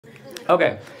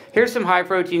Okay, here's some high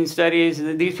protein studies.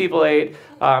 These people ate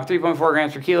 3.4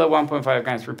 grams per kilo, 1.5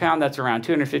 grams per pound. That's around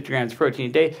 250 grams of protein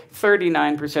a day,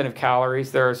 39% of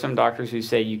calories. There are some doctors who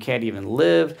say you can't even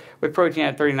live with protein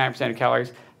at 39% of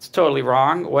calories. It's totally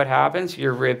wrong. What happens?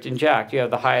 You're ripped and jacked. You have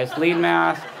the highest lean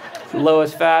mass,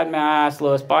 lowest fat mass,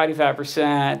 lowest body fat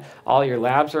percent. All your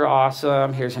labs are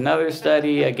awesome. Here's another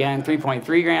study. Again, 3.3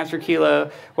 grams per kilo,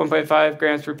 1.5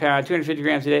 grams per pound, 250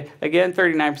 grams a day. Again,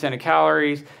 39% of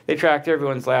calories. They tracked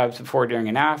everyone's labs before, during,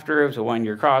 and after. It was a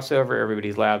one-year crossover.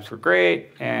 Everybody's labs were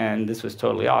great, and this was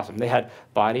totally awesome. They had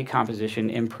body composition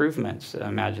improvements.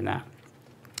 Imagine that.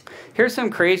 Here's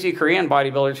some crazy Korean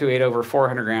bodybuilders who ate over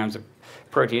 400 grams of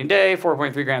protein a day,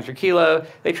 4.3 grams per kilo.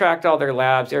 They tracked all their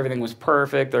labs. Everything was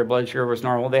perfect. Their blood sugar was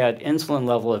normal. They had insulin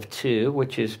level of 2,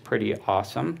 which is pretty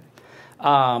awesome.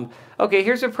 Okay,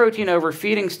 here's a protein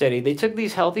overfeeding study. They took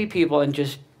these healthy people and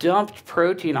just dumped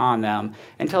protein on them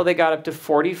until they got up to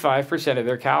 45% of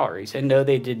their calories. And no,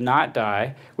 they did not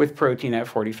die with protein at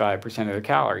 45% of their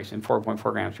calories and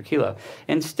 4.4 grams per kilo.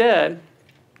 Instead,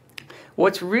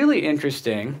 what's really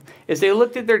interesting is they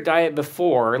looked at their diet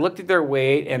before, looked at their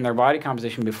weight and their body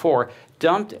composition before,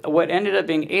 dumped what ended up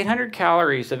being 800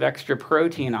 calories of extra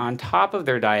protein on top of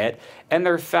their diet, and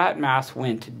their fat mass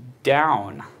went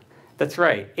down. That's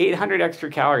right, 800 extra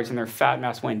calories and their fat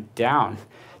mass went down.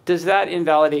 Does that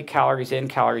invalidate calories in,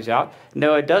 calories out?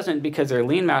 No, it doesn't, because their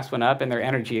lean mass went up and their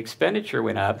energy expenditure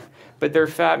went up, but their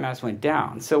fat mass went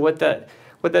down. So what that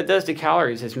does to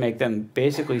calories is make them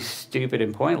basically stupid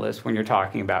and pointless when you're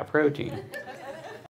talking about protein.